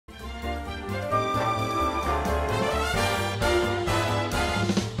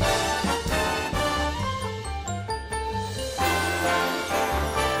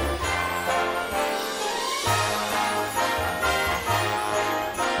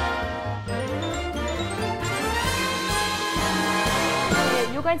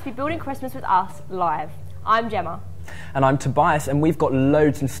going to be building Christmas with us live. I'm Gemma. And I'm Tobias, and we've got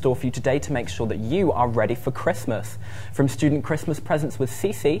loads in store for you today to make sure that you are ready for Christmas. From student Christmas presents with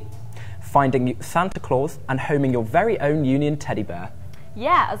CC, finding Santa Claus, and homing your very own Union teddy bear.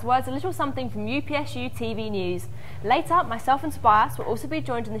 Yeah, as well as a little something from UPSU TV News. Later, myself and Tobias will also be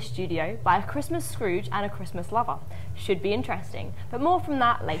joined in the studio by a Christmas Scrooge and a Christmas lover. Should be interesting, but more from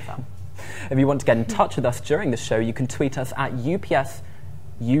that later. If you want to get in touch with us during the show, you can tweet us at UPSU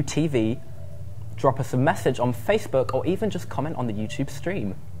TV, drop us a message on Facebook, or even just comment on the YouTube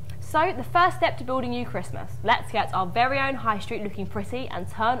stream. So, the first step to building you Christmas. Let's get our very own high street looking pretty and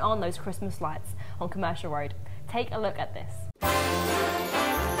turn on those Christmas lights on Commercial Road. Take a look at this.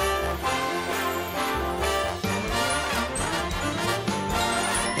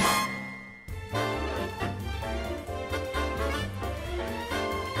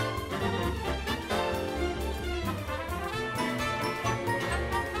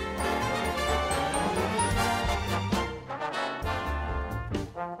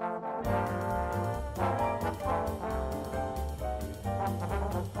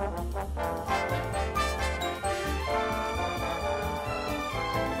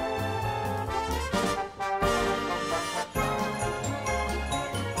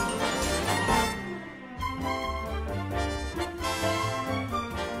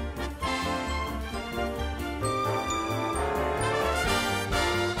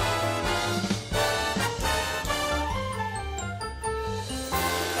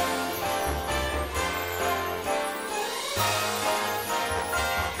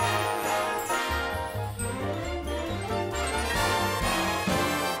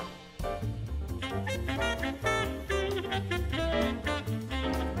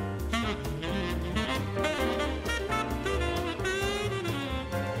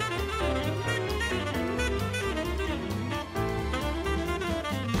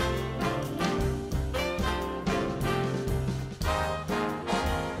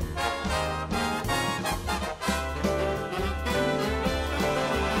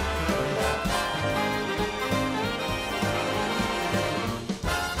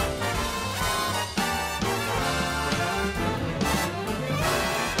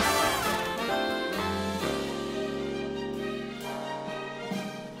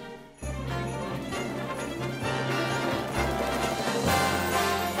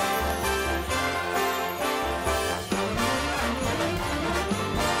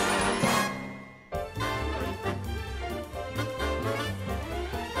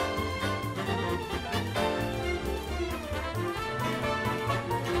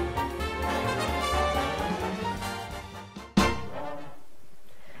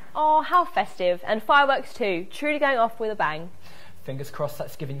 Oh, how festive, and fireworks too, truly going off with a bang. Fingers crossed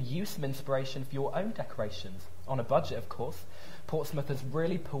that's given you some inspiration for your own decorations. On a budget, of course. Portsmouth has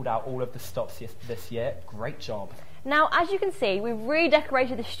really pulled out all of the stops this year. Great job. Now, as you can see, we've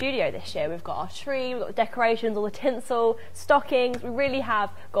redecorated the studio this year. We've got our tree, we've got the decorations, all the tinsel, stockings. We really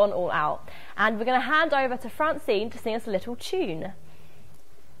have gone all out. And we're going to hand over to Francine to sing us a little tune.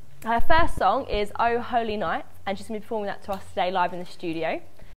 Her first song is Oh Holy Night, and she's going to be performing that to us today live in the studio.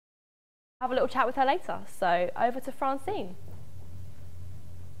 Have a little chat with her later, so over to Francine.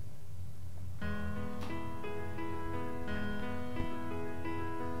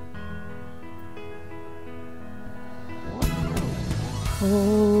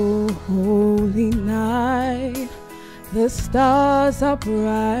 Oh, holy night, the stars are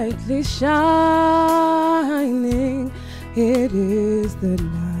brightly shining. It is the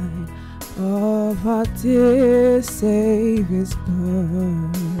night of our dear Saviour's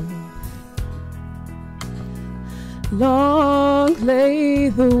birth. Long lay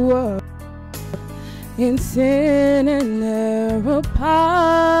the world in sin and error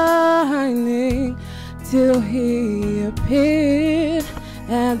pining, till he appeared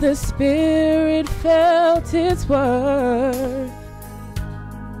and the Spirit felt its worth.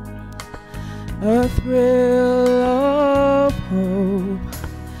 A thrill of hope,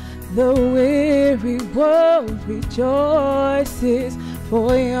 the weary world rejoices,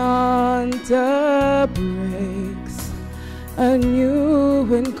 for yonder breaks a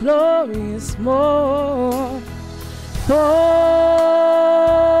new and glorious morn. Fall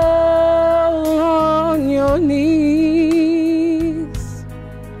on your knees,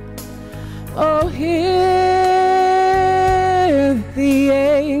 oh, hear the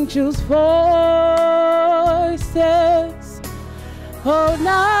angels' voices, oh,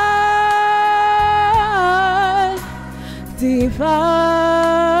 night divine,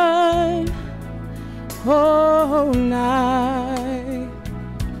 oh, night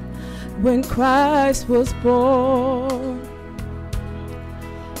when Christ was born.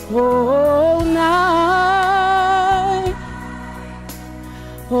 all night,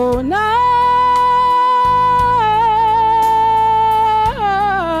 all night,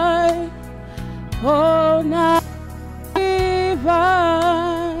 all night.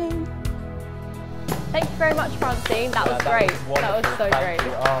 Divine. Thank you very much, Francine. That was great. That was so great.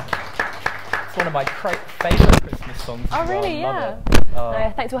 It's one of my favourite Christmas songs. Oh, really? Yeah.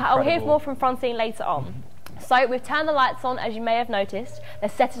 Thanks. I'll hear more from Francine later on. So we've turned the lights on, as you may have noticed. The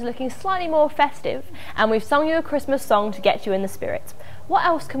set is looking slightly more festive, and we've sung you a Christmas song to get you in the spirit. What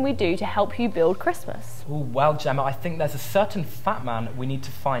else can we do to help you build Christmas? Oh, well, Gemma, I think there's a certain fat man we need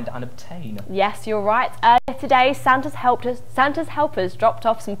to find and obtain. Yes, you're right. Earlier today, Santa's helpers dropped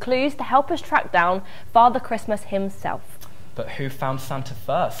off some clues to help us track down Father Christmas himself. But who found Santa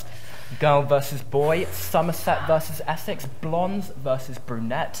first? Girl versus boy, Somerset versus Essex, blondes versus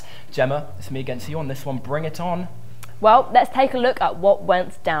brunette. Gemma, it's me against you on this one. Bring it on. Well, let's take a look at what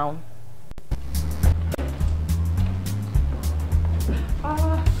went down.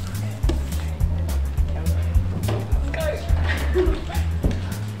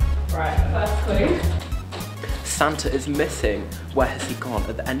 Right, first clue. Santa is missing. Where has he gone?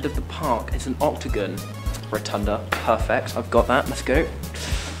 At the end of the park is an octagon. Rotunda. Perfect. I've got that. Let's go.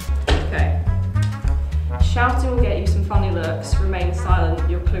 Okay. Shouting will get you some funny looks. Remain silent.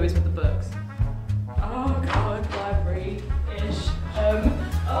 Your clue is with the books. Oh God, library-ish. Oh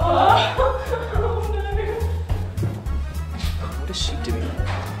no. What is she doing?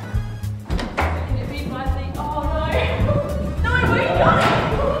 Can it be my thing? Oh no. No, wait, no.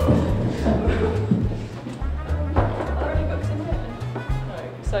 Are there any books in here? No.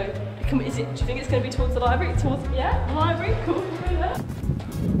 So, do you think it's going to be towards the library? Yeah, the library. Cool. Go there.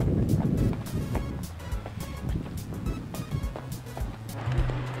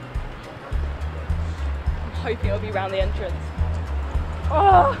 Hoping it'll be around the entrance.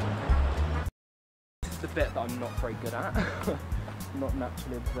 Oh! This is the bit that I'm not very good at. Not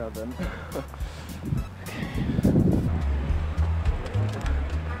naturally observant.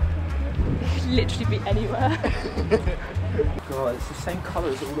 It could literally be anywhere. God, it's the same colour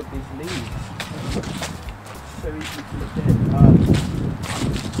as all of these leaves. So easy to look in.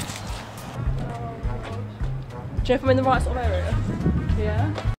 Do you know if I'm in the right sort of area?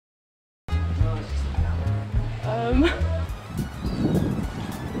 Yeah. Oh.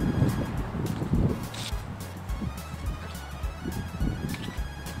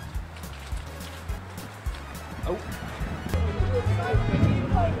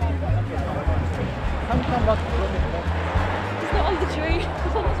 It's not on the tree.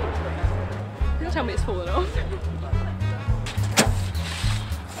 Don't tell me it's fallen off.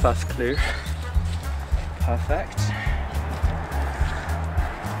 First clue. Perfect.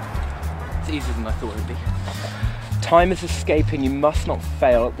 It's easier than I thought it would be. Time is escaping, you must not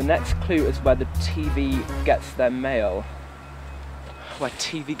fail. The next clue is where the TV gets their mail. Where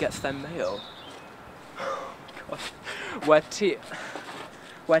TV gets their mail? Oh, gosh. Where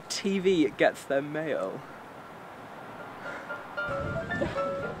TV gets their mail.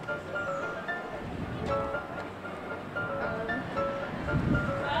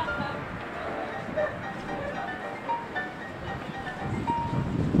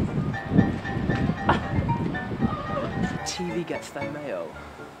 TV gets their mail.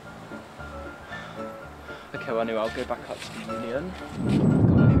 Okay, well anyway, I'll go back up to the Union.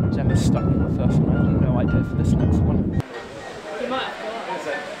 God, I hope Gemma's stuck in the first one. I have no idea for this next one. You might have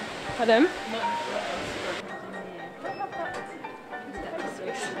to. Pardon?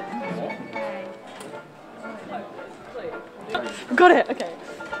 Got it, okay.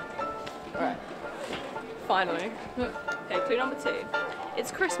 Alright. Finally. Okay, clue number 2. It's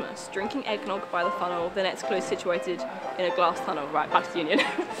Christmas. Drinking eggnog by the funnel. The next clue is situated in a glass tunnel. Right, back to the Union.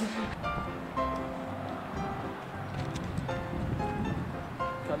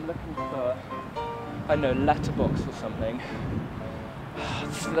 I'm looking for, I don't know, letterbox or something.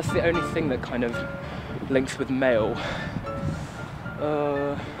 That's the only thing that kind of links with mail.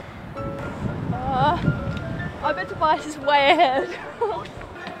 I bet Tobias is way ahead. Oh,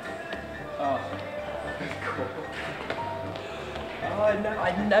 cool. Oh, I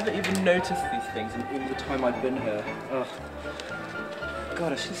never even noticed these things in all the time I've been here. Oh.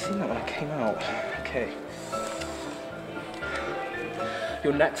 God, I should have seen that when I came out. Okay.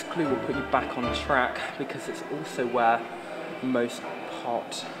 Your next clue will put you back on track because it's also where most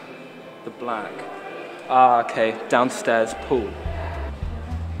pot the black. Ah, okay, downstairs pool.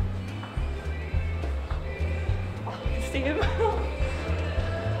 Oh, I can see him.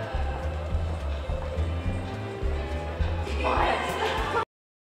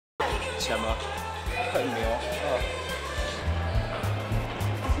 Gemma, putting me off. Oh.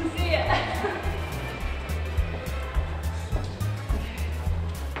 it.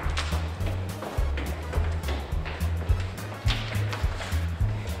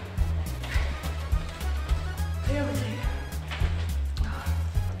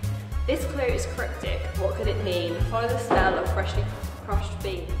 This clue is cryptic. What could it mean? Follow the smell of freshly crushed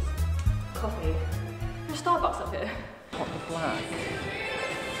beans. Coffee. There's Starbucks up here. What the black?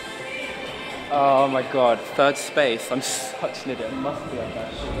 Oh my god, third space. I'm such an idiot. It must be up there.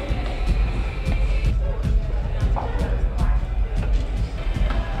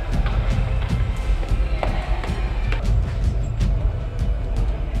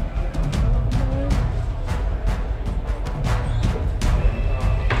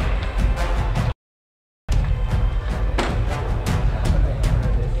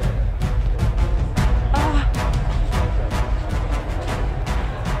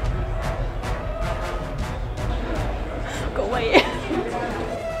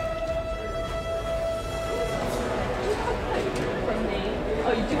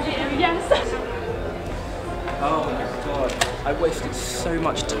 So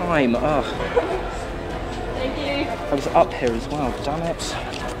much time. Oh. Thank you. I was up here as well, damn it.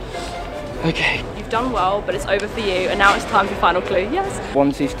 Okay. You've done well, but it's over for you, and now it's time for final clue. Yes.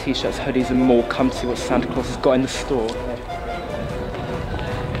 Onesies, t-shirts, hoodies and more. Come to see what Santa Claus has got in the store.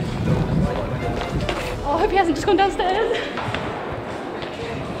 Oh, I hope he hasn't just gone downstairs.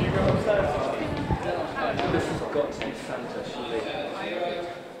 This has got to be Santa, surely.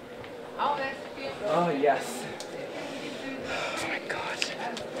 Oh, yes.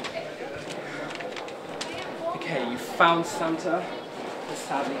 Okay, you found Santa, but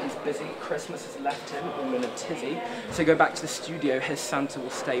sadly he's busy. Christmas has left him all in a tizzy. So go back to the studio, his Santa will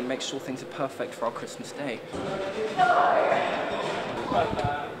stay, make sure things are perfect for our Christmas day.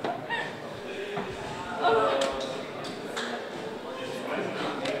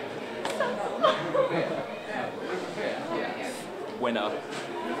 Winner.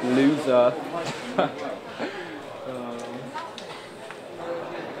 Loser.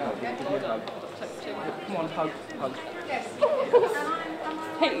 Come on, hug.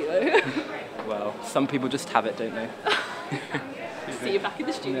 Hate you though. Well, some people just have it, don't they? See you back in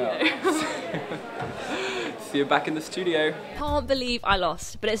the studio. No. See you back in the studio. Can't believe I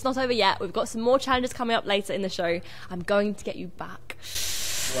lost, but it's not over yet. We've got some more challenges coming up later in the show. I'm going to get you back.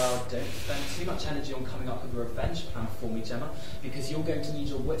 Well, don't spend too much energy on coming up with a revenge plan for me, Gemma, because you're going to need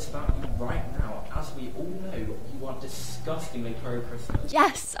your wits about you right now. As we all know, you are disgustingly pro-Christmas.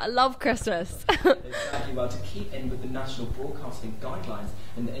 Yes, I love Christmas. Exactly. Well, to keep in with the national broadcasting guidelines,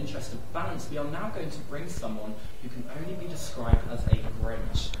 in the interest of balance, we are now going to bring someone who can only be described as a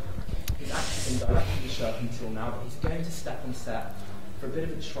Grinch. He's actually been directing the show up until now, but he's going to step on set for a bit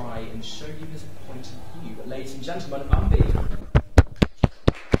of a try and show you his point of view. Ladies and gentlemen, Umby.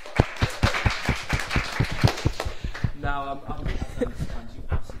 Now, I understand you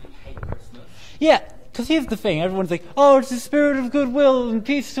absolutely hate Christmas. Yeah, because here's the thing. Everyone's like, oh, it's the spirit of goodwill and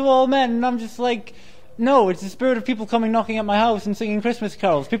peace to all men. And I'm just like, no, it's the spirit of people coming knocking at my house and singing Christmas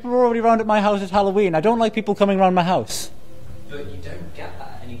carols. People are already around at my house at Halloween. I don't like people coming around my house. But you don't get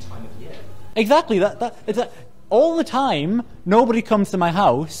that at any time of year. Exactly. It's all the time, nobody comes to my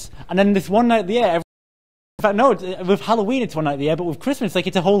house. And then this one night of the year, in fact, no, with Halloween it's one night of the year, but with Christmas, like,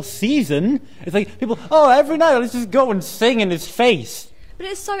 it's a whole season. It's like, people, oh, every night, let's just go and sing in his face. But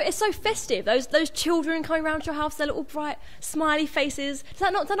it's so festive. Those children coming around your house, their little bright, smiley faces. Does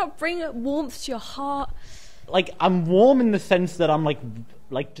that not bring warmth to your heart? Like, I'm warm in the sense that I'm,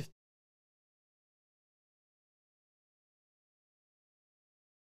 like just...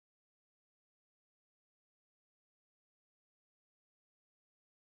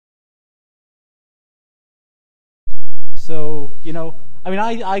 So, you know, I mean,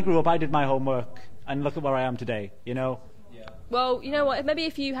 I grew up, I did my homework, and look at where I am today, you know? Yeah. Well, you know what, maybe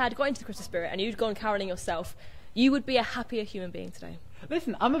if you had got into the Christmas spirit and you'd gone caroling yourself, you would be a happier human being today.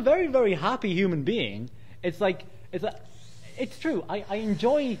 Listen, I'm a very, very happy human being. It's true, I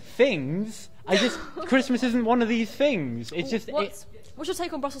enjoy things, Christmas isn't one of these things. It's just... What's your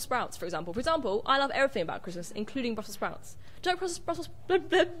take on Brussels sprouts, for example? For example, I love everything about Christmas, including Brussels sprouts. Do you like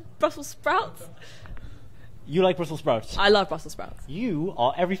Brussels sprouts? You like Brussels sprouts? I love Brussels sprouts. You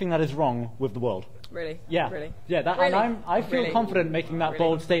are everything that is wrong with the world. Really? Yeah. Really? Yeah, really? And I feel really? confident making that really?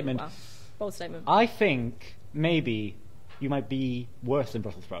 bold statement. Wow. Bold statement. I think maybe you might be worse than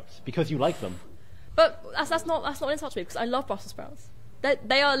Brussels sprouts because you like them. But that's not an insult to me, because I love Brussels sprouts.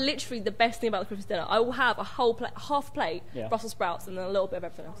 They are literally the best thing about the Christmas dinner. I will have a whole half plate Brussels sprouts and then a little bit of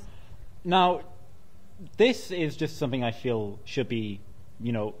everything else. Now, this is just something I feel should be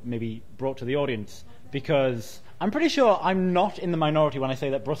you know, maybe brought to the audience, because I'm pretty sure I'm not in the minority when I say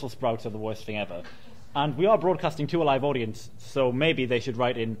that Brussels sprouts are the worst thing ever. And we are broadcasting to a live audience, so maybe they should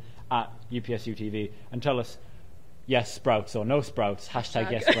write in at UPSU TV and tell us yes sprouts or no sprouts,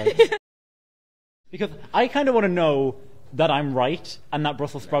 hashtag yes sprouts. Because I kind of want to know that I'm right and that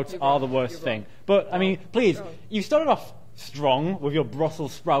Brussels sprouts are the worst thing. But, I mean, please, you started off strong with your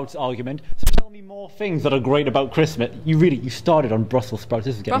Brussels sprouts argument, so tell me more things that are great about Christmas. You started on Brussels sprouts.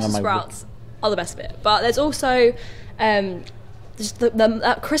 This is getting Brussels on my sprouts are the best bit. But there's also just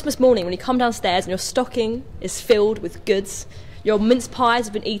that Christmas morning when you come downstairs and your stocking is filled with goods, your mince pies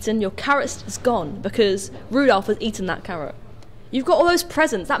have been eaten, your carrots is gone because Rudolph has eaten that carrot. You've got all those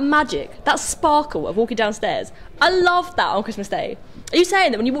presents, that magic, that sparkle of walking downstairs. I love that on Christmas Day. Are you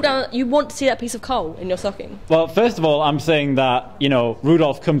saying that when you walk down, you want to see that piece of coal in your stocking? Well, first of all, I'm saying that, you know,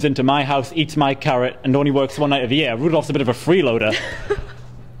 Rudolph comes into my house, eats my carrot, and only works one night of the year. Rudolph's a bit of a freeloader.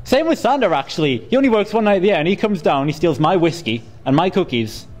 Same with Santa, actually. He only works one night of the year, and he comes down, he steals my whiskey and my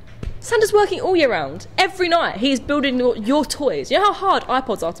cookies. Santa's working all year round. Every night, he's building your toys. You know how hard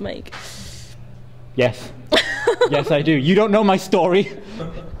iPods are to make? Yes. Yes, I do. You don't know my story.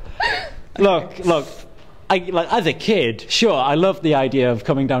 Look. As a kid, sure, I loved the idea of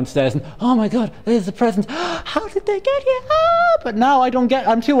coming downstairs and, oh my God, there's the presents. How did they get here? But now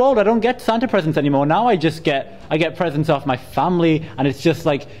I'm too old. I don't get Santa presents anymore. Now I get presents off my family, and it's just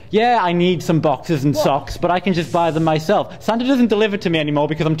like, yeah, I need some boxes and socks, but I can just buy them myself. Santa doesn't deliver to me anymore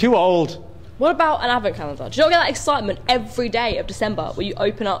because I'm too old. What about an advent calendar? Do you not get that excitement every day of December where you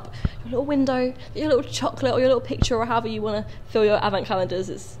open up your little window, your little chocolate or your little picture or however you want to fill your advent calendars?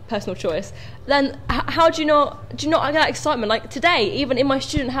 It's personal choice. Then how do you not get that excitement? Like today, even in my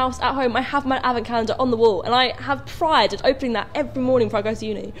student house at home, I have my advent calendar on the wall and I have pride at opening that every morning before I go to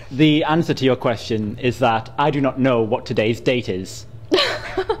uni. The answer to your question is that I do not know what today's date is.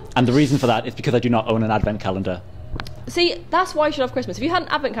 And the reason for that is because I do not own an advent calendar. See, that's why you should have Christmas. If you had an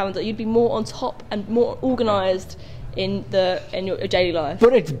advent calendar, you'd be more on top and more organised in your daily life.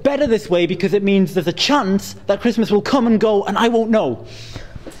 But it's better this way because it means there's a chance that Christmas will come and go and I won't know.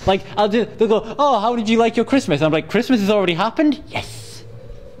 Like, they'll go, oh, how did you like your Christmas? And I'm like, Christmas has already happened? Yes.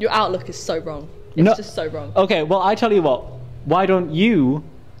 Your outlook is so wrong. It's just so wrong. Okay, well, I tell you what, why don't you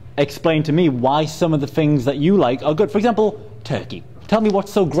explain to me why some of the things that you like are good? For example, turkey. Tell me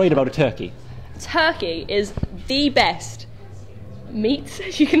what's so great about a turkey. Turkey is the best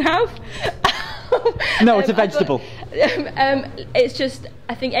meat you can have. No, it's a vegetable. It's just,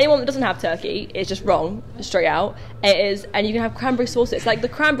 I think anyone that doesn't have turkey is just wrong, straight out. It is, and you can have cranberry sauce. It's like the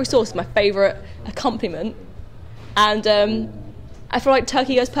cranberry sauce is my favourite accompaniment, and I feel like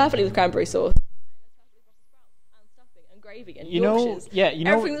turkey goes perfectly with cranberry sauce. And gravy and Yorkshires.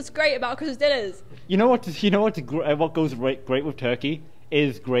 Everything that's great about Christmas dinners. What goes great with turkey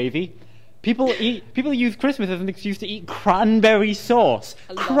is gravy. People use Christmas as an excuse to eat cranberry sauce.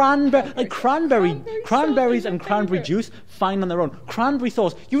 Cranberries and cranberry juice, fine on their own. Cranberry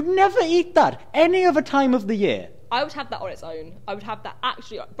sauce, you'd never eat that any other time of the year. I would have that on its own. I would have that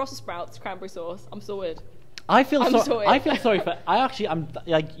actually Brussels sprouts, cranberry sauce. I'm sorted. I feel sorry for. I'm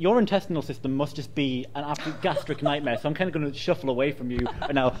like, your intestinal system must just be an absolute gastric nightmare. So I'm kind of going to shuffle away from you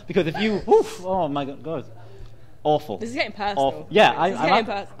now because if you, oh my God. Awful. This is getting personal. Awful. Yeah,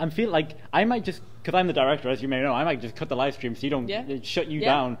 I feel like I might just, because I'm the director, as you may know, I might just cut the live stream so you don't shut you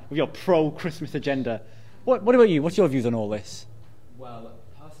down with your pro-Christmas agenda. What about you? What's your views on all this? Well,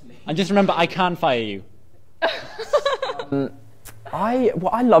 personally... And just remember, I can fire you.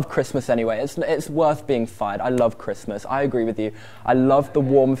 I love Christmas anyway. It's worth being fired. I love Christmas. I agree with you. I love the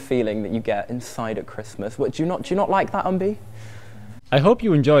warm feeling that you get inside at Christmas. Do you not like that, Umby? I hope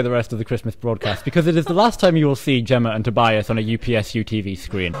you enjoy the rest of the Christmas broadcast because it is the last time you will see Gemma and Tobias on a UPSU TV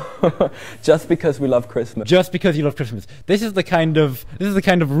screen. Just because we love Christmas. Just because you love Christmas. This is the kind of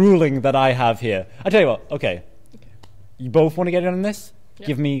ruling that I have here. I tell you what. Okay. You both want to get in on this? Yep.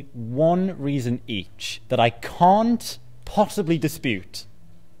 Give me one reason each that I can't possibly dispute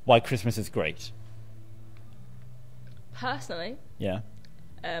why Christmas is great. Personally. Yeah.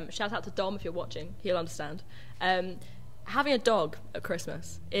 Shout out to Dom if you're watching. He'll understand. Having a dog at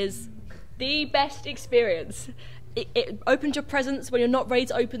Christmas is the best experience. It opens your presents when you're not ready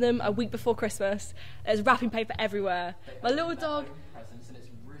to open them a week before Christmas. There's wrapping paper everywhere. My little dog... presents and it's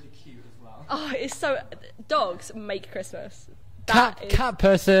really cute as well. Oh, it's so... Dogs make Christmas. Cat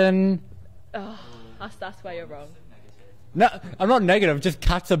person. Oh, that's where you're wrong. No, I'm not negative. Just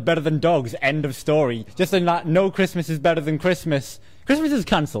cats are better than dogs. End of story. Just in that, no Christmas is better than Christmas. Christmas is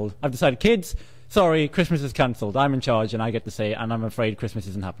cancelled. I've decided, kids... sorry, Christmas is cancelled. I'm in charge and I get to say it, and I'm afraid Christmas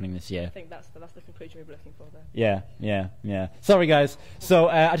isn't happening this year. I think that's the conclusion we were looking for there. Yeah. Sorry, guys. So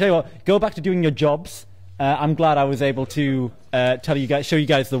I tell you what, go back to doing your jobs. I'm glad I was able to show you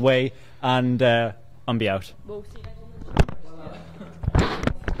guys the way, and Umby out. We'll see you guys on the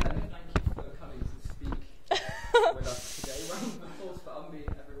Thank you for coming to speak with us today. Round of applause for Umby,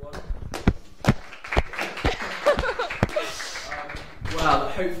 everyone. Well,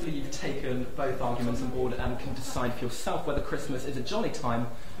 hopefully you've taken both arguments on board and can decide for yourself whether Christmas is a jolly time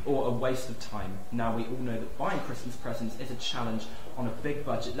or a waste of time. Now we all know that buying Christmas presents is a challenge on a big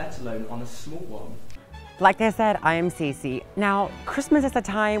budget, let alone on a small one. Like I said, I am Cece. Now, Christmas is a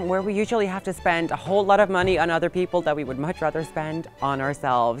time where we usually have to spend a whole lot of money on other people that we would much rather spend on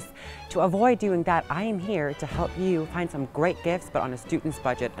ourselves. To avoid doing that, I am here to help you find some great gifts, but on a student's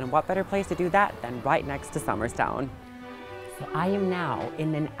budget. And what better place to do that than right next to Somerstown? So I am now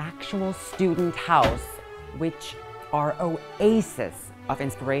in an actual student house, which are oases of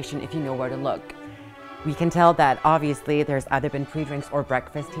inspiration if you know where to look. We can tell that obviously there's either been pre-drinks or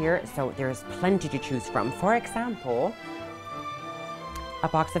breakfast here, so there's plenty to choose from. For example, a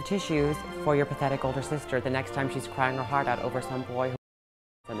box of tissues for your pathetic older sister the next time she's crying her heart out over some boy who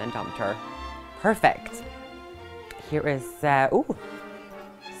and then dumped her. Perfect. Here is,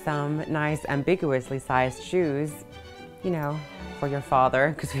 some nice ambiguously sized shoes, you know, for your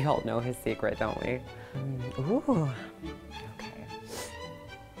father, because we all know his secret, don't we? Ooh.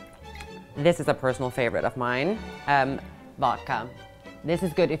 This is a personal favorite of mine, vodka. This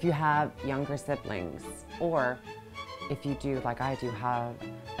is good if you have younger siblings, or if you do, like I do, have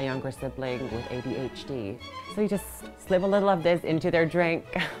a younger sibling with ADHD. So you just slip a little of this into their drink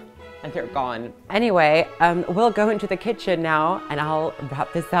and they're gone. Anyway, we'll go into the kitchen now and I'll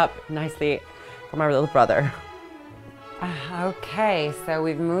wrap this up nicely for my little brother. Okay, so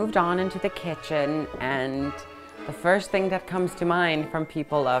we've moved on into the kitchen, and the first thing that comes to mind from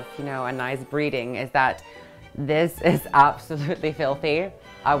people of, you know, a nice breeding is that this is absolutely filthy.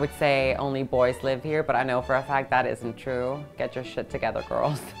 I would say only boys live here, but I know for a fact that isn't true. Get your shit together,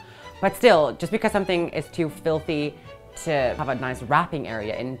 girls. But still, just because something is too filthy to have a nice wrapping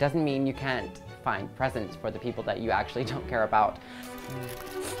area in doesn't mean you can't find presents for the people that you actually don't care about.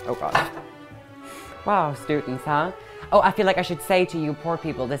 Oh God. Wow, students, huh? Oh, I feel like I should say to you poor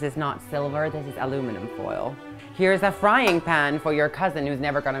people, this is not silver, this is aluminum foil. Here's a frying pan for your cousin who's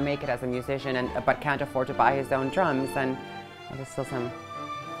never gonna make it as a musician but can't afford to buy his own drums, and there's still some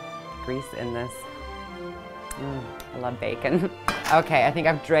grease in this. I love bacon. Okay, I think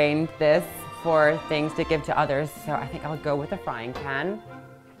I've drained this for things to give to others, so I think I'll go with the frying pan,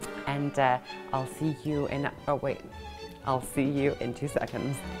 and I'll see you in, I'll see you in 2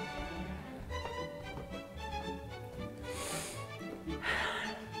 seconds.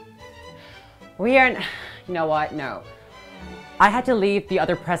 We are, you know what, no. I had to leave the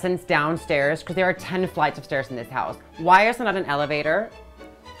other presents downstairs because there are 10 flights of stairs in this house. Why is there not an elevator?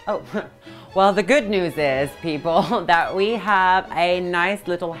 Oh, well, the good news is, people, that we have a nice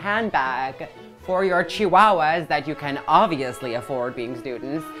little handbag for your chihuahuas that you can obviously afford being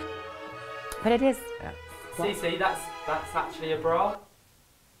students. But it is... Cece, that's actually a bra?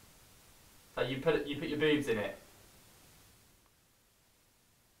 So you put your boobs in it?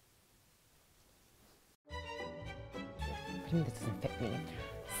 This doesn't fit me.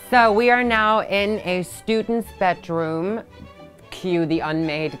 So we are now in a student's bedroom. Cue the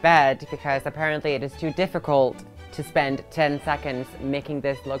unmade bed, because apparently it is too difficult to spend 10 seconds making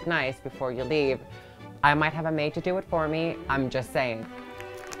this look nice before you leave. I might have a maid to do it for me, I'm just saying.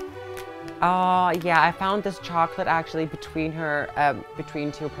 Oh yeah, I found this chocolate actually between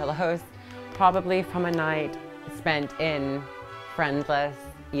between 2 pillows, probably from a night spent in Friendless,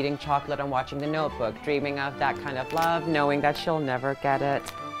 eating chocolate and watching The Notebook, dreaming of that kind of love, knowing that she'll never get it.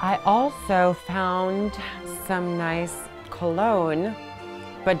 I also found some nice cologne,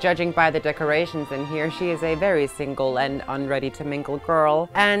 but judging by the decorations in here, she is a very single and unready to mingle girl.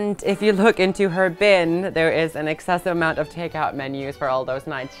 And if you look into her bin, there is an excessive amount of takeout menus for all those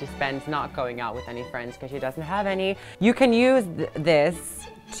nights she spends not going out with any friends because she doesn't have any. You can use this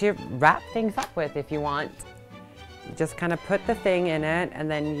to wrap things up with if you want. Just kind of put the thing in it, and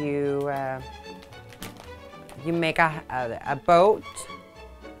then you make a boat,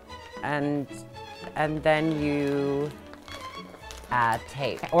 and then you add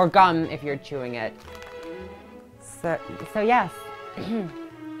tape or gum if you're chewing it. So yes.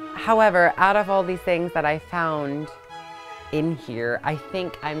 However, out of all these things that I found in here, I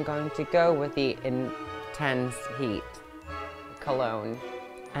think I'm going to go with the Intense Heat cologne,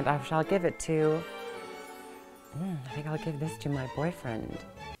 and I shall give it to. I think I'll give this to my boyfriend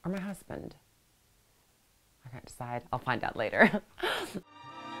or my husband. I can't decide. I'll find out later.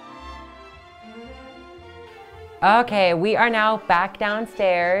 Okay, we are now back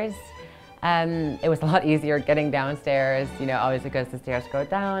downstairs. It was a lot easier getting downstairs, you know, always because the stairs go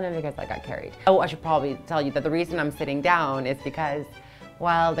down and because I got carried. Oh, I should probably tell you that the reason I'm sitting down is because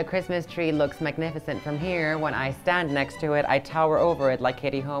while the Christmas tree looks magnificent from here, when I stand next to it, I tower over it like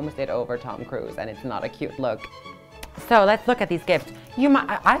Katie Holmes did over Tom Cruise, and it's not a cute look. So let's look at these gifts.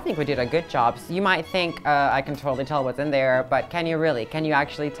 I think we did a good job. So you might think I can totally tell what's in there, but can you really? Can you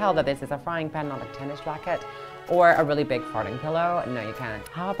actually tell that this is a frying pan, not a tennis racket? Or a really big farting pillow? No, you can't.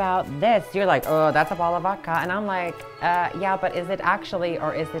 How about this? You're like, oh, that's a ball of vodka. And I'm like, yeah, but is it actually,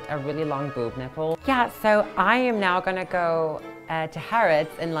 or is it a really long boob nipple? Yeah, so I am now gonna go to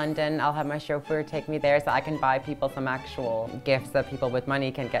Harrods in London. I'll have my chauffeur take me there so I can buy people some actual gifts that people with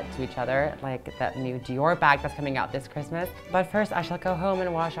money can get to each other, like that new Dior bag that's coming out this Christmas. But first, I shall go home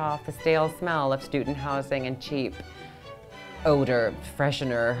and wash off the stale smell of student housing and cheap odor,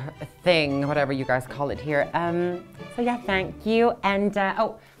 freshener, thing, whatever you guys call it here. So yeah, thank you. And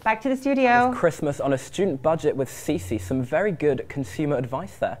oh, back to the studio. It's Christmas on a student budget with Cece. Some very good consumer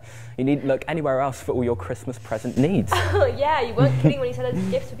advice there. You needn't look anywhere else for all your Christmas present needs. Yeah, you weren't kidding when you said those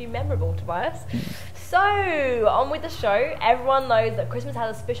gifts would be memorable, Tobias. So, on with the show. Everyone knows that Christmas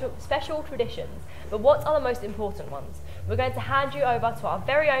has a special traditions, but what are the most important ones? We're going to hand you over to our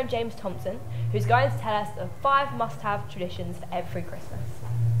very own James Thompson, who's going to tell us the 5 must-have traditions for every Christmas.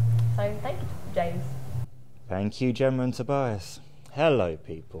 So, thank you, James. Thank you, Gemma and Tobias. Hello,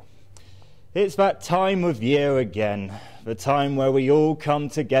 people. It's that time of year again, the time where we all come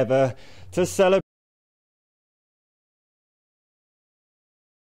together to celebrate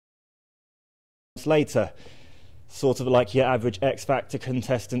later, sort of like your average X Factor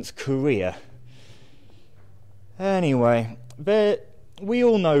contestant's career. Anyway, we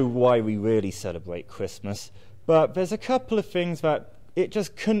all know why we really celebrate Christmas, but there's a couple of things that it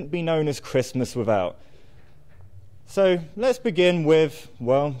just couldn't be known as Christmas without. So let's begin with,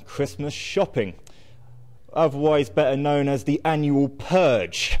 well, Christmas shopping, otherwise better known as the annual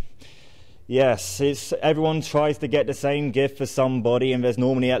purge. Yes, everyone tries to get the same gift for somebody, and there's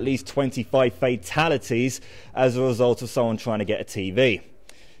normally at least 25 fatalities as a result of someone trying to get a TV.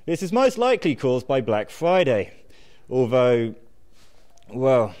 This is most likely caused by Black Friday, although,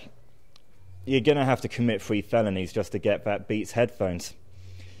 well, you're going to have to commit 3 felonies just to get that Beats headphones.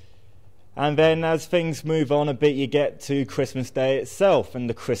 And then as things move on a bit, you get to Christmas Day itself and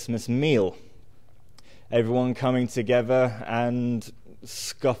the Christmas meal. Everyone coming together and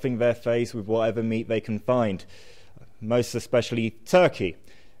scuffing their face with whatever meat they can find, most especially turkey,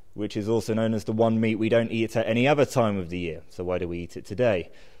 which is also known as the one meat we don't eat at any other time of the year, so why do we eat it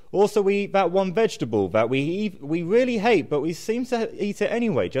today? Also, we eat that one vegetable that we really hate, but we seem to eat it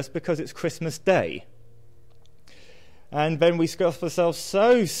anyway, just because it's Christmas Day. And then we scuff ourselves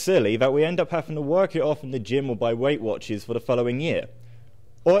so silly that we end up having to work it off in the gym or buy Weight Watchers for the following year.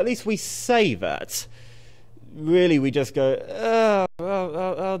 Or at least we say that. Really, we just go, oh,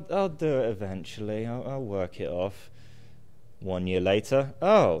 I'll do it eventually. I'll work it off. 1 year later,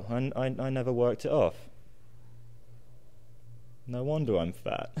 oh, I never worked it off. No wonder I'm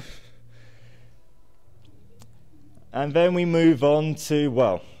fat. And then we move on to,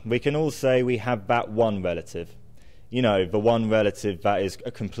 well, we can all say we have that one relative. You know, the one relative that is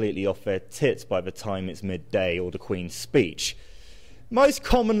completely off their tits by the time it's midday or the Queen's speech. Most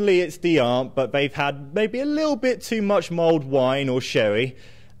commonly it's the aunt, but they've had maybe a little bit too much mulled wine or sherry,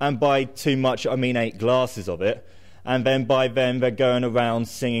 and by too much I mean 8 glasses of it. And then by then they're going around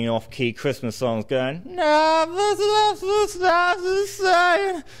singing off-key Christmas songs going, no, this is the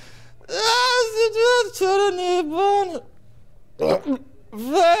same.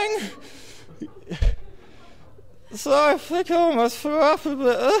 Thing. So I think I almost threw up a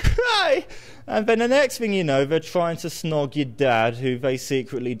bit. And then the next thing you know, they're trying to snog your dad, who they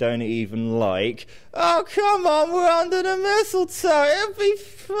secretly don't even like. Oh, come on, we're under the mistletoe. It'll be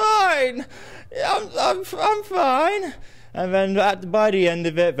fine. I'm fine. And then by the end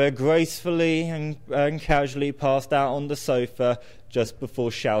of it, they're gracefully and casually passed out on the sofa just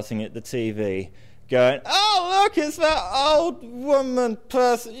before shouting at the TV, going, oh, look, it's that old woman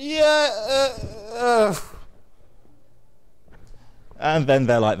person. Yeah. And then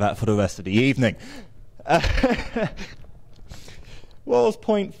they're like that for the rest of the evening. What was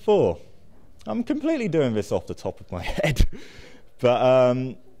point 4? I'm completely doing this off the top of my head.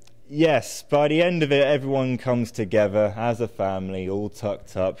 But yes, by the end of it, everyone comes together as a family, all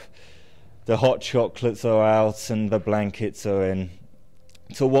tucked up. The hot chocolates are out and the blankets are in,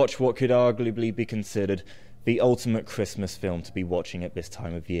 to watch what could arguably be considered the ultimate Christmas film to be watching at this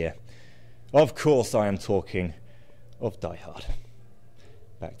time of year. Of course I am talking of Die Hard.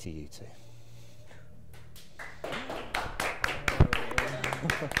 Back to you two.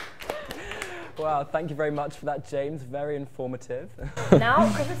 Wow, thank you very much for that, James. Very informative. Now,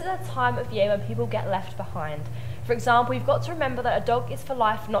 Christmas is a time of year when people get left behind. For example, you've got to remember that a dog is for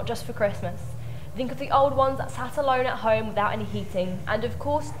life, not just for Christmas. Think of the old ones that sat alone at home without any heating. And of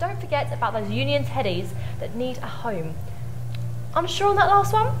course, don't forget about those union teddies that need a home. Unsure on that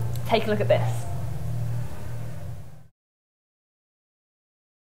last one? Take a look at this.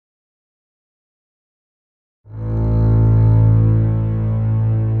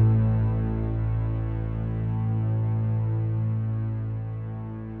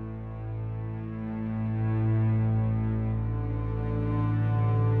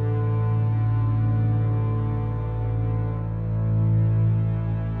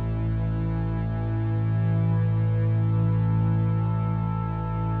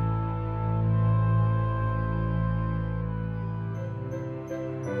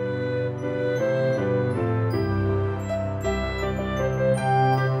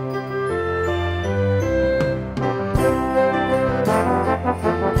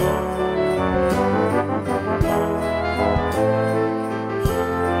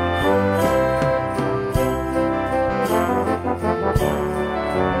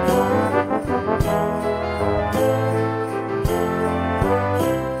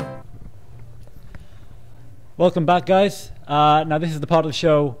 Welcome back, guys. Now this is the part of the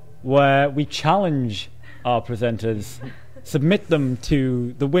show where we challenge our presenters, submit them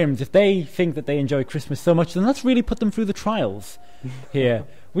to the whims. If they think that they enjoy Christmas so much, then let's really put them through the trials here.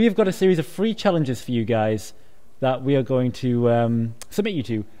 We have got a series of free challenges for you guys that we are going to submit you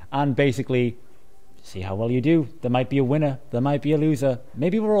to, and basically see how well you do. There might be a winner, there might be a loser.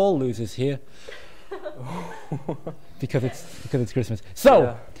 Maybe we're all losers here. because it's Christmas. So,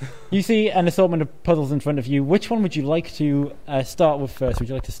 yeah. You see an assortment of puzzles in front of you. Which one would you like to start with first? Would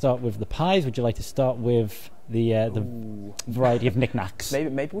you like to start with the pies? Would you like to start with the variety of knickknacks?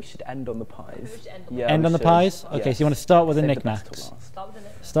 Maybe we should end on the pies. End on the pies? Okay, yes. So you want to start with the knickknacks.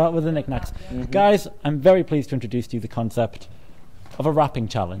 Start with the knickknacks. Mm-hmm. Guys, I'm very pleased to introduce to you the concept of a rapping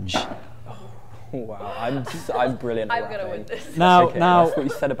challenge. Wow, I'm brilliant at I'm going to win this. Now, that's what you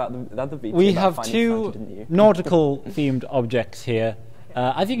said about the other VT. We have two nautical-themed objects here.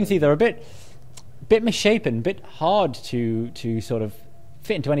 As you can see, they're a bit misshapen, a bit hard to sort of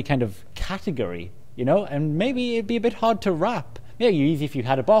fit into any kind of category, you know. And maybe it'd be a bit hard to wrap. Maybe easy if you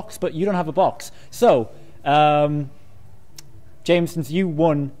had a box, but you don't have a box. So, James, since you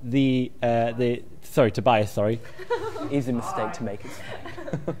won Tobias, sorry. Easy mistake to make, it's fine.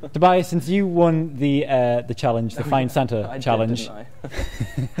 Tobias, since you won the challenge, the Find Santa challenge,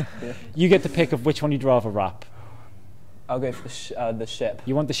 you get to pick of which one you'd rather wrap. I'll go for the ship.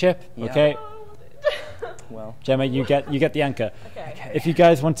 You want the ship? Yeah. Okay. Well, Gemma, you get the anchor. Okay. If you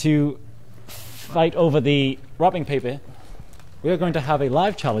guys want to fight over the wrapping paper, we are going to have a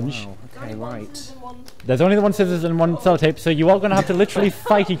live challenge. Wow, okay, right. There's only the one scissors and one sellotape, so you're all going to have to literally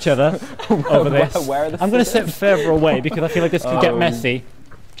fight each other over this. Where are the I'm going to sit further away because I feel like this could get messy.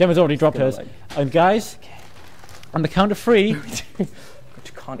 Gemma's already dropped hers. And guys, on the count of 3, you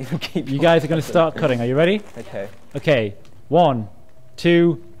can't even keep. You guys are going to start cutting. Are you ready? Okay. Okay. 1,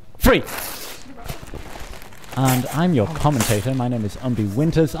 2, 3. And I'm your commentator. My name is Umby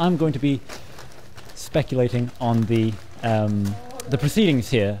Winters. I'm going to be speculating on the proceedings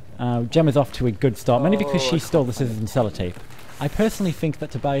here. Gemma's off to a good start, mainly because she stole the scissors and sellotape. I personally think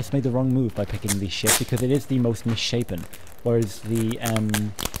that Tobias made the wrong move by picking the ship because it is the most misshapen, whereas the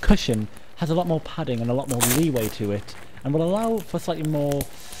cushion has a lot more padding and a lot more leeway to it, and will allow for slightly more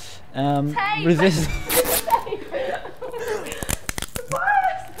resistance.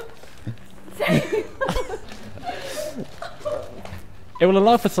 It will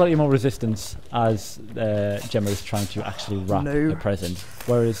allow for slightly more resistance as Gemma is trying to actually wrap her present,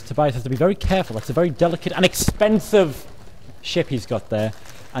 whereas Tobias has to be very careful. That's a very delicate and expensive ship he's got there,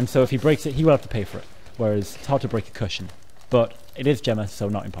 and so if he breaks it, he will have to pay for it, whereas it's hard to break a cushion. But it is Gemma, so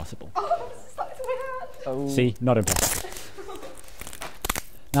not impossible. See, not impossible.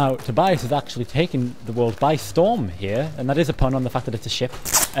 Now, Tobias has actually taken the world by storm here, and that is a pun on the fact that it's a ship.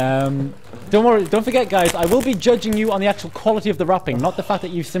 Don't worry, don't forget, guys, I will be judging you on the actual quality of the wrapping, not the fact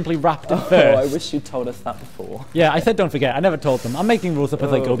that you've simply wrapped it first. I wish you'd told us that before. Yeah, I said don't forget. I never told them. I'm making rules up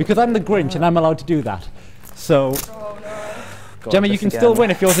as I go, because I'm the Grinch and I'm allowed to do that. So, God, Gemma, you can still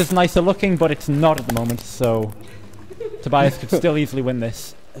win if yours is nicer looking, but it's not at the moment, so Tobias could still easily win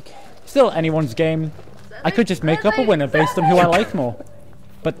this. Okay. Still anyone's game. I could just make up a winner based on who I like more.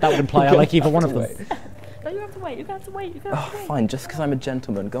 But that would imply I like either one of them. No, you have to wait. You have to wait. You have to wait. Fine, just because I'm a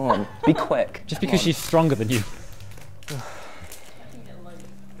gentleman. Go on. Be quick. Just because she's stronger than you.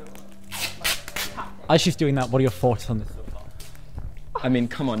 As she's doing that, what are your thoughts on this? I mean,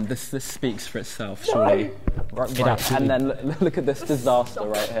 come on, this speaks for itself, surely. Right. And then look at this disaster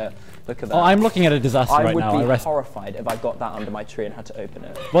right here. Look at that. Oh, I'm looking at a disaster right now. I would be horrified if I got that under my tree and had to open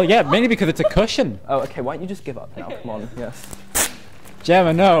it. Well, yeah, mainly because it's a cushion. Oh, okay, why don't you just give up now? Come on, yes.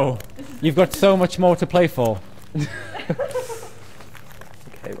 Gemma, no. You've got so much more to play for. Okay,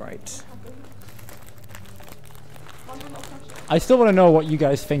 right. I still want to know what you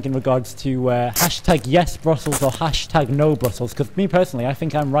guys think in regards to hashtag yes Brussels or hashtag no Brussels, because me personally, I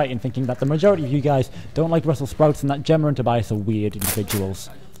think I'm right in thinking that the majority of you guys don't like Brussels sprouts and that Gemma and Tobias are weird individuals.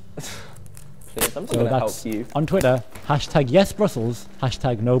 Please, I'm going to help you. On Twitter, hashtag yes Brussels,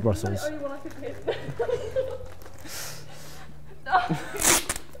 hashtag no Brussels. Some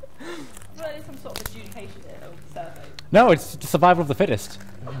sort of adjudication here, or survey. No, it's survival of the fittest.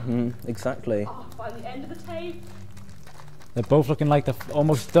 Exactly. Oh, by the end of the tape. They're both looking like they're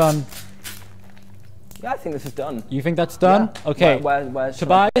almost done. Yeah, I think this is done. You think that's done? Yeah. Okay. Where's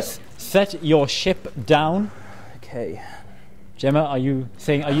Tobias, set your ship down. Okay. Gemma, are you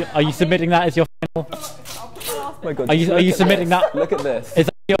saying? Are you submitting that as your final? Oh my God. Are you submitting that? Look at this. Is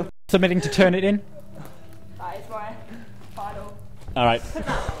that your submitting to turn it in? That is my final. All right.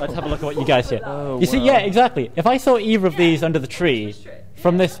 Let's have a look at what you guys hear. Oh, you see, yeah, exactly. If I saw either of these under the tree,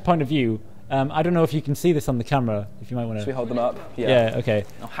 from this point of view. I don't know if you can see this on the camera. If you might want to. Should we hold them up? Yeah. Okay.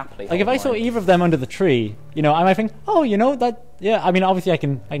 I'll happily. Like if I saw either of them under the tree, you know, I might think, oh, you know that. Yeah. I mean, obviously, I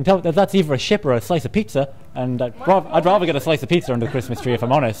can tell that that's either a ship or a slice of pizza, and I'd rather get a slice of pizza under the Christmas tree if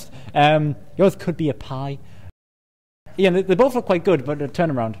I'm honest. Yours could be a pie. Yeah, they both look quite good, but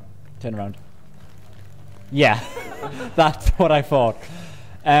turn around. Yeah, that's what I thought.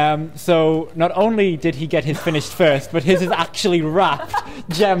 So not only did he get his finished first, but his is actually wrapped.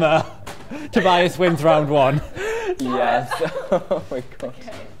 Gemma. Tobias wins round one. Yes. Oh my God.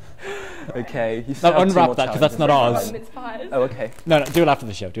 Okay. You now unwrap that because that's not ours. Oh, okay. No, do it after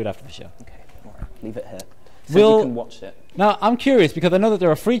the show. Okay. All right. Leave it here. So you can watch it. Now I'm curious because I know that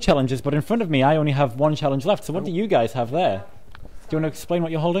there are 3 challenges, but in front of me I only have 1 challenge left. So what do you guys have there? Do you want to explain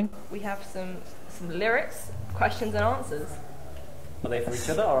what you're holding? We have some lyrics, questions and answers. Are they for each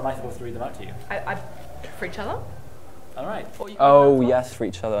other, or am I supposed to read them out to you? For each other. All right. Oh, yes, for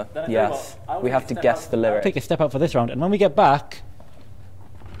each other. Yes. We have to guess the lyrics. Take a step out for this round, and when we get back,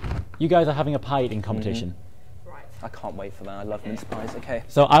 you guys are having a pie eating competition. Right. I can't wait for that. I love mince pies. Okay.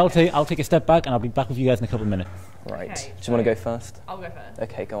 So I'll take a step back, and I'll be back with you guys in a couple of minutes. Right. Okay, Do you want to go first? I'll go first.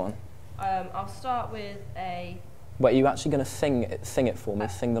 Okay, go on. I'll start with a. Wait, are you actually going to sing it for me?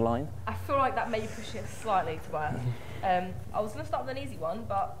 Sing the line? I feel like that may push it slightly, Tobias. I was going to start with an easy one,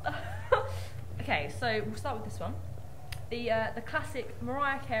 but okay. So we'll start with this one. The classic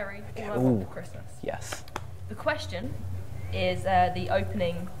Mariah Carey, All I Want for Christmas. Yes. The question is the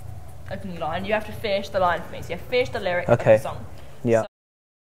opening line. You have to finish the line for me. So you have to finish the lyric of the song. Yeah. So,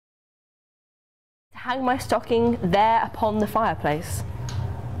 to hang my stocking there upon the fireplace.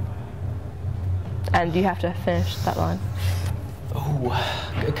 And you have to finish that line.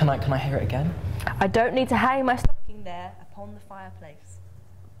 Oh, can I hear it again? I don't need to hang my stocking there upon the fireplace.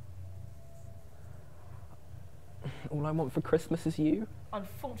 All I want for Christmas is you.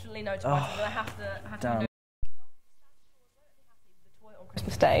 Unfortunately, no, Tobias. I'm going to have to Damn. do on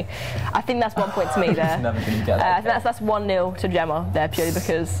Christmas Day. I think that's 1 point to me there. Never going to get that. I think that's 1-0 to Gemma there, purely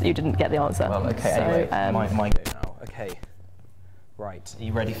because you didn't get the answer. Well, okay, so, anyway, my go now. Okay. Right, are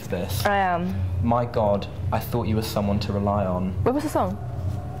you ready for this? I am. My God, I thought you were someone to rely on. What was the song?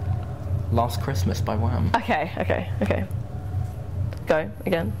 Last Christmas by Wham. Okay. Go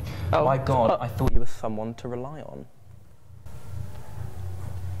again. Oh. My God, I thought you were someone to rely on.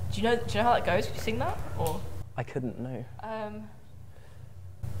 Do you know how that goes? Could you sing that? Or I couldn't know. I'm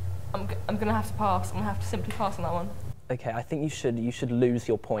gonna have to pass. I'm gonna have to simply pass on that one. Okay, I think you should lose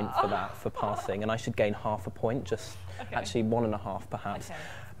your point for that, for passing, and I should gain half a point, just actually 1.5 perhaps. Okay.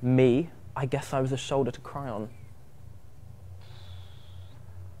 Me, I guess I was a shoulder to cry on.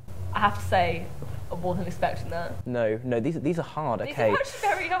 I have to say, I wasn't expecting that. No, these are hard. These Okay. are actually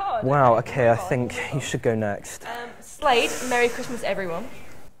very hard. Wow. Okay, I think you should go next. Slade, Merry Christmas, everyone.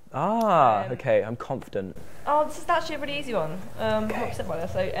 Okay, I'm confident. Oh, this is actually a really easy one. I'm not upset by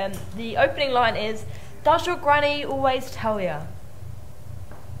this. So, the opening line is, "Does your granny always tell ya?"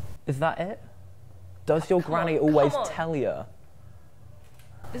 Is that it? Does your granny always tell you?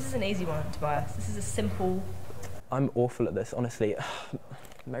 This is an easy one, Tobias. This is a simple. I'm awful at this, honestly.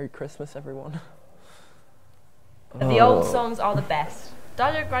 Merry Christmas, everyone. The old songs are the best.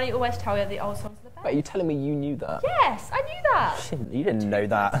 Don't your granny always tell you the old songs of the band? Wait, are you telling me you knew that? Yes, I knew that. You didn't know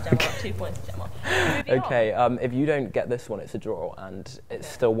that. Gemma, 2 points to Gemma. Moving on. Okay, if you don't get this one, it's a draw, and it's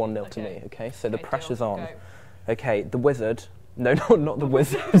still 1-0 to me, okay? So the pressure's deal. on. Go. Okay, the wizard. No, not the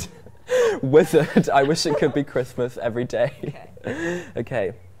wizard. Wizard. I wish it could be Christmas every day. Okay.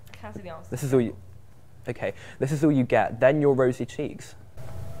 Okay. I can't see the answer. This is all you... Okay, this is all you get. Then your rosy cheeks.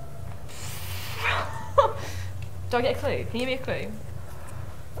 Do I get a clue? Can you give me a clue?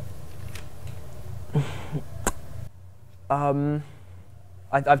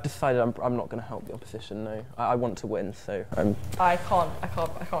 I've decided I'm not going to help the opposition. No, I want to win, so I'm. I can't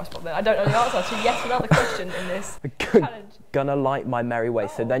respond then. I don't know the answer to yet another question in this challenge. Gonna light my merry way.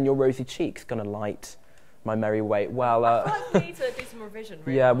 So then your rosy cheeks gonna light my merry way. Well, I feel like we need to do some revision.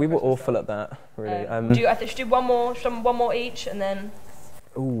 Really, yeah, on we were Christmas awful stuff. at that. Really. I think should do one more each, and then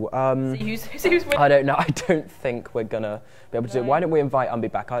Ooh. see who's winning. I don't know. I don't think we're gonna be able to do it. Why don't we invite Umby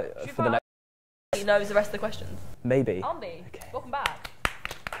back for the next? He knows the rest of the questions. Maybe. Umby, Okay. welcome back.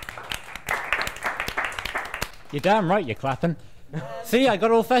 You're damn right you're clapping. See, I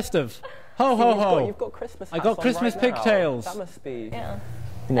got all festive. Ho, ho, ho. You've got Christmas hats I got on Christmas right now. pigtails. That must be. Yeah.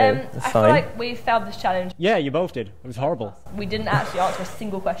 You know, a I feel sign. like we failed this challenge. Yeah, you both did. It was horrible. We didn't actually answer a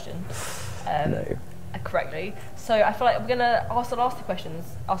single question No. correctly. So I feel like we're gonna ask the last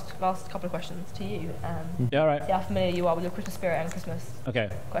couple of questions to you. Yeah, all right. See how familiar you are with your Christmas spirit and Christmas Okay.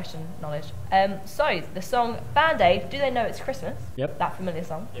 question knowledge. So the song Band-Aid, Do They Know It's Christmas? Yep. That familiar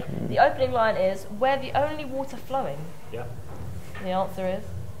song. Yep. The opening line is, Where the only water flowing. Yeah. And the answer is?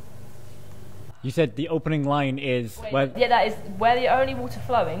 You said the opening line is... Well, Yeah, that is, where the only water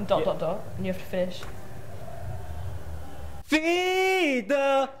flowing, ... and you have to finish. feed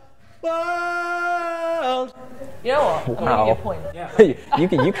the world. You know what? I'm Wow. going to give you a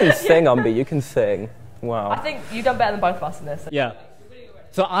point. you can sing, Umby. You can sing. Wow. I think you've done better than both of us in this. Yeah.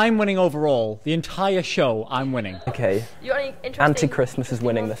 So I'm winning overall. The entire show, I'm winning. Okay. You're only interested Anti-Christmas is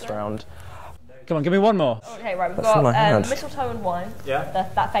winning this round. Come on, give me one more. Okay, right, we've That's all I got had. Mistletoe and Wine. Yeah.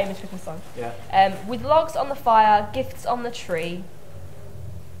 That famous Christmas song. Yeah. With logs on the fire, gifts on the tree. ...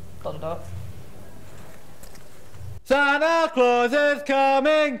 Santa Claus is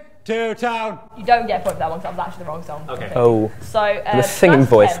coming to town. You don't get a point for that one because that was actually the wrong song. Okay. Oh, So the singing first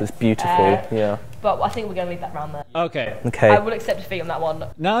voice attempt, was beautiful. Yeah. But I think we're going to leave that round there. Okay. Okay. I will accept defeat on that one.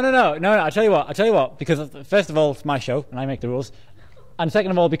 No. I'll tell you what. Because first of all, it's my show and I make the rules. And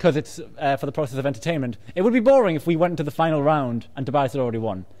second of all, because it's for the process of entertainment, it would be boring if we went into the final round and Tobias had already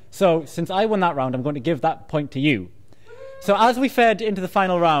won. So since I won that round, I'm going to give that point to you. So as we fed into the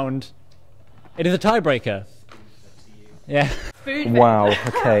final round, it is a tiebreaker. Yeah. Food. Wow.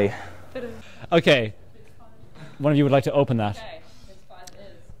 Okay. Okay. One of you would like to open that.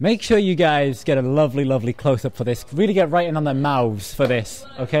 Make sure you guys get a lovely, lovely close-up for this. Really get right in on their mouths for this,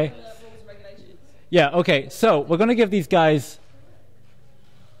 okay? Yeah, okay. So we're going to give these guys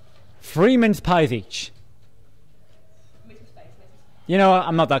 3 mince pies each. You know what?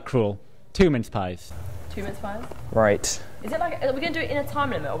 I'm not that cruel. 2 mince pies. 2 minutes fine. Right. Is it like, are we going to do it in a time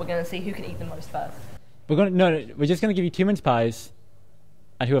limit or we're going to see who can eat the most first? We're just going to give you 2 mince pies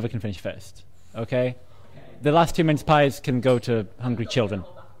and whoever can finish first, okay? The last 2 mince pies can go to hungry children.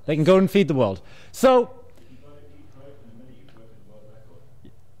 They can go and feed the world. So,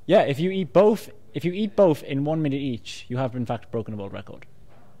 yeah, if you eat both in 1 minute each, you have in fact broken a world record.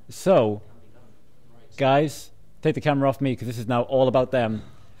 So, guys, take the camera off me because this is now all about them.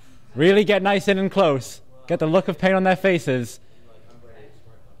 Really get nice in and close. Get the look of pain on their faces.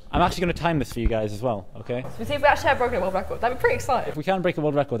 I'm actually going to time this for you guys as well, okay? So we see if we actually have broken a world record. That'd be pretty exciting. If we can break a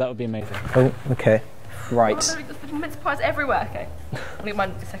world record, that would be amazing. Oh, okay. Right. There's mince pies everywhere. Okay. I'll leave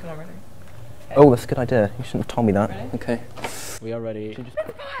mine the second one ready. Oh, that's a good idea. You shouldn't have told me that. Ready? Okay. We are ready.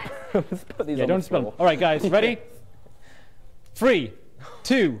 Let's put these Yeah, on don't the spill. floor. All right, guys, ready? 3,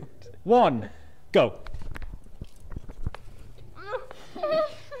 2, 1, go.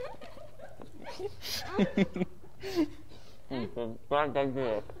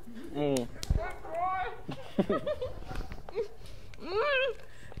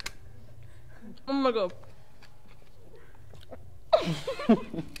 Oh my god.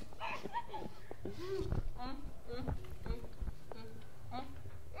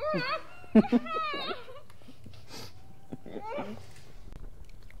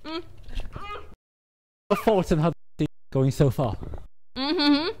 Your thoughts on how this is going so far?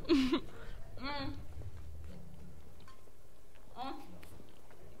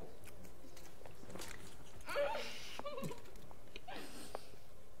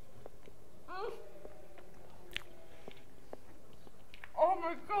 Oh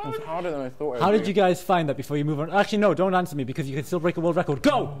my god. harder than I thought it would How be. did you guys find that before you move on? Actually, no, don't answer me because you can still break a world record.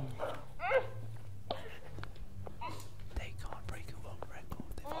 Go! They can't break a world record.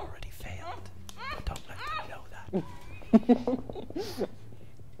 They've already failed. Don't let them know that.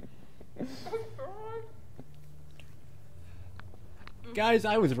 Guys,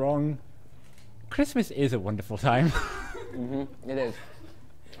 I was wrong. Christmas is a wonderful time. It is.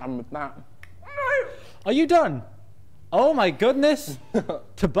 And with that... Are you done? Oh my goodness.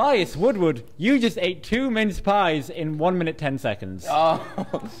 Tobias Woodward, you just ate 2 mince pies in 1 minute 10 seconds. Oh,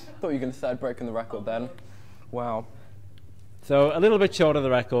 thought you were going to start breaking the record then. Wow. So a little bit short of the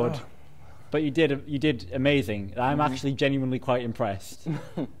record, but you did amazing. I'm actually genuinely quite impressed.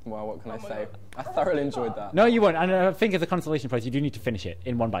 Well, what can I say? I thoroughly enjoyed that. No, you won't. And I think as a consolation prize, you do need to finish it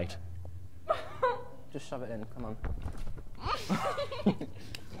in one bite. Just shove it in, come on.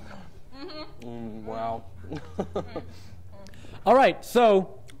 Wow. All right,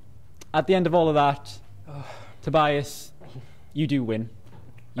 so at the end of all of that, Tobias, you do win.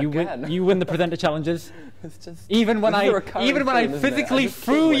 You win the presenter challenges. It's just, Even when I theme, physically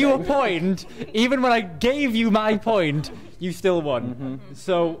threw you a point, even when I gave you my point, you still won.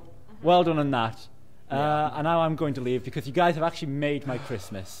 So well done on that. And now I'm going to leave because you guys have actually made my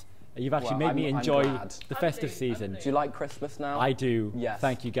Christmas. You've actually made me enjoy the festive season. Do you like Christmas now? I do. Yes.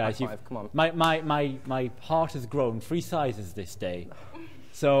 Thank you, guys. High five, come on. My heart has grown 3 sizes this day.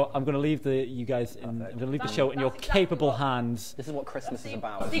 So I'm going to leave I'm going to leave the show in your capable hands. This is what Christmas is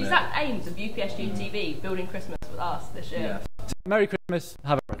about. The exact aims of UPSU TV, building Christmas with us this year. Yeah. Merry Christmas.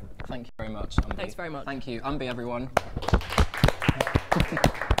 Have a Thank you very much, Umby. Thanks very much. Thank you, Umby, everyone.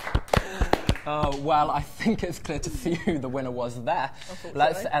 Well, I think it's clear to see who the winner was there.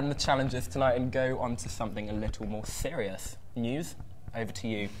 Let's end the challenges tonight and go on to something a little more serious. News, over to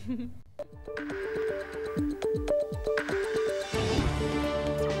you.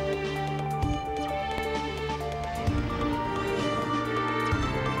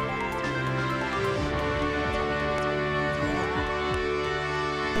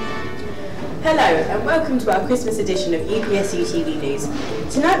 Hello and welcome to our Christmas edition of UPSU TV News.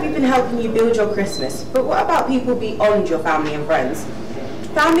 Tonight we've been helping you build your Christmas, but what about people beyond your family and friends?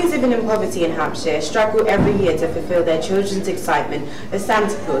 Families living in poverty in Hampshire struggle every year to fulfil their children's excitement of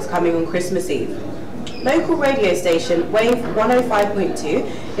Santa Claus coming on Christmas Eve. Local radio station Wave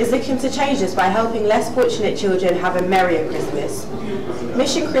 105.2 is looking to change this by helping less fortunate children have a merrier Christmas.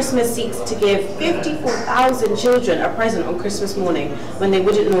 Mission Christmas seeks to give 54,000 children a present on Christmas morning when they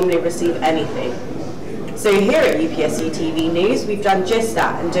wouldn't normally receive anything. So here at UPSU TV News, we've done just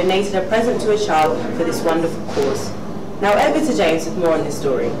that and donated a present to a child for this wonderful cause. Now over to James with more on this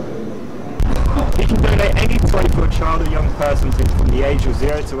story. You can donate any toy for a child or young person from the age of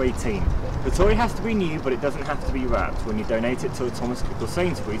 0 to 18. The toy has to be new, but it doesn't have to be wrapped when you donate it to a Thomas Cook or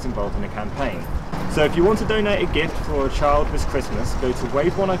Sainsbury's involved in a campaign. So if you want to donate a gift for a child this Christmas, go to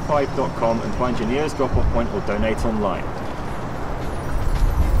wave105.com and find your nearest drop-off point or donate online.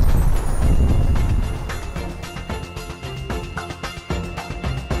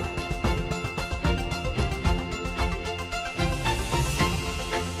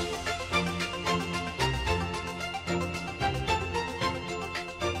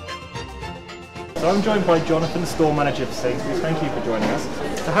 So I'm joined by Jonathan, store manager for Sainsbury's. Thank you for joining us.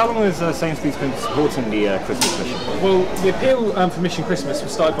 So how long has Sainsbury's been supporting the Christmas mission? Well, the appeal for Mission Christmas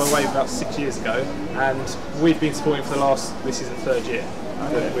was started by Wave about 6 years ago, and we've been supporting for this is the 3rd year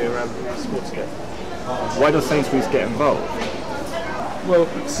that we're supporting it. Why does Sainsbury's get involved? Well,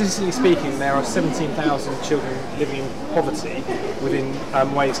 statistically speaking, there are 17,000 children living in poverty within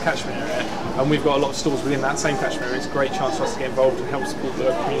Wave's catchment area, and we've got a lot of stores within that same catchment area. It's a great chance for us to get involved and help support the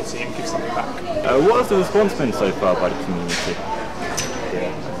local community and give something back. What has the response been so far by the community?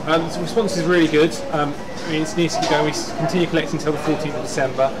 The response is really good. It's near to keep going. We continue collecting until the 14th of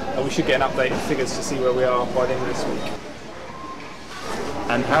December, and we should get an update of figures to see where we are by the end of this week.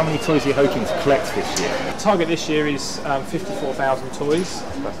 And how many toys are you hoping to collect this year? The target this year is 54,000 toys.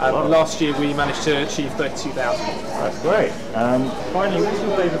 Last year we managed to achieve 32,000. That's great. Finally, what's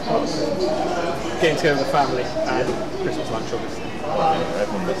your favourite part? Getting together with the family and Christmas lunch, obviously.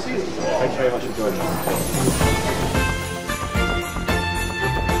 Thank you very much for joining us.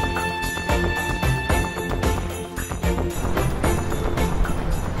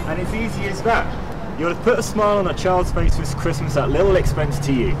 And it's easy as that. You'll have put a smile on a child's face this Christmas at little expense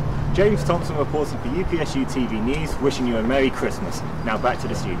to you. James Thompson reporting for UPSU TV News, wishing you a Merry Christmas. Now back to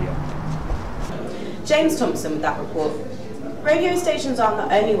the studio. James Thompson with that report. Radio stations aren't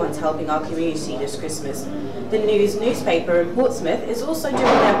the only ones helping our community this Christmas. The newspaper in Portsmouth is also doing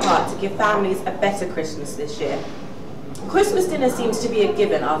their part to give families a better Christmas this year. Christmas dinner seems to be a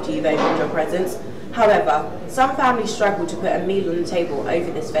given after you've opened your presents. However, some families struggle to put a meal on the table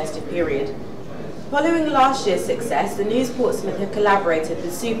over this festive period. Following last year's success, the News Portsmouth have collaborated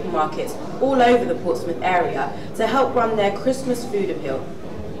with supermarkets all over the Portsmouth area to help run their Christmas food appeal.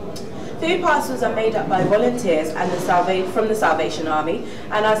 Food parcels are made up by volunteers and from the Salvation Army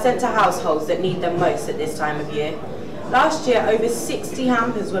and are sent to households that need them most at this time of year. Last year, over 60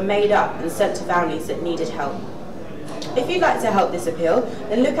 hampers were made up and sent to families that needed help. If you'd like to help this appeal,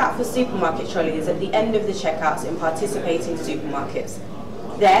 then look out for supermarket trolleys at the end of the checkouts in participating supermarkets.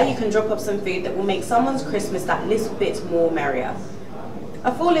 There you can drop off some food that will make someone's Christmas that little bit more merrier.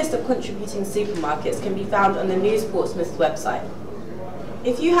 A full list of contributing supermarkets can be found on the News Portsmouth website.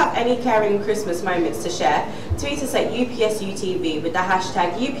 If you have any caring Christmas moments to share, tweet us at UPSU TV with the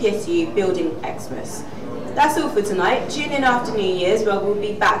hashtag UPSU Building Xmas. That's all for tonight. Tune in after New Year's where we'll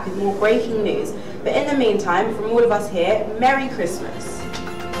be back with more breaking news. But in the meantime, from all of us here, Merry Christmas.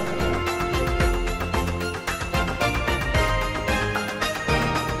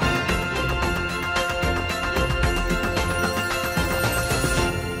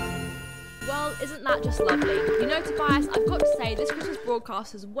 Isn't that just lovely? You know, Tobias, I've got to say, this Christmas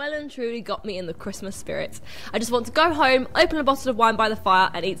broadcast has well and truly got me in the Christmas spirit. I just want to go home, open a bottle of wine by the fire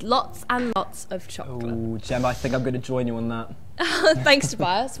and eat lots and lots of chocolate. Oh, Gemma, I think I'm going to join you on that. Thanks,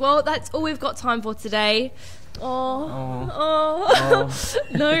 Tobias. Well, that's all we've got time for today. No.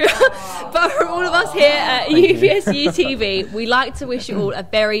 But from all of us here at UPSU TV, we like to wish you all a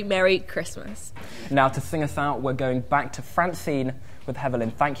very Merry Christmas. Now, to sing us out, we're going back to Francine with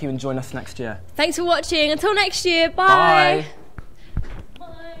Hevelyn. Thank you and join us next year. Thanks for watching. Until next year. Bye.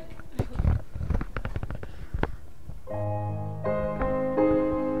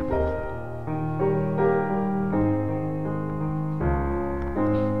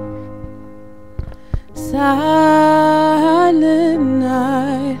 Silent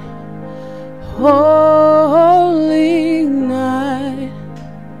night, holy night,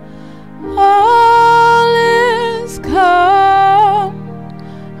 all is calm,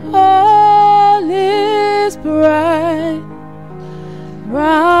 all is bright,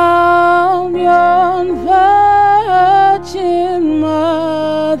 round yon virgin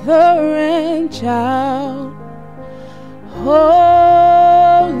mother and child, holy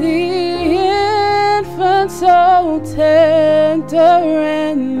infant, so tender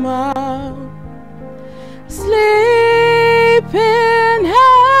and mild, sleep in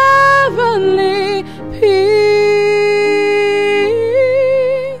heavenly peace,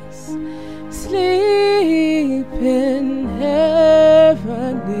 sleep in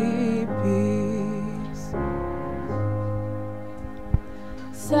heavenly peace.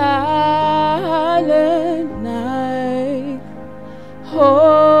 Silent night,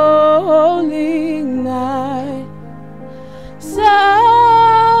 oh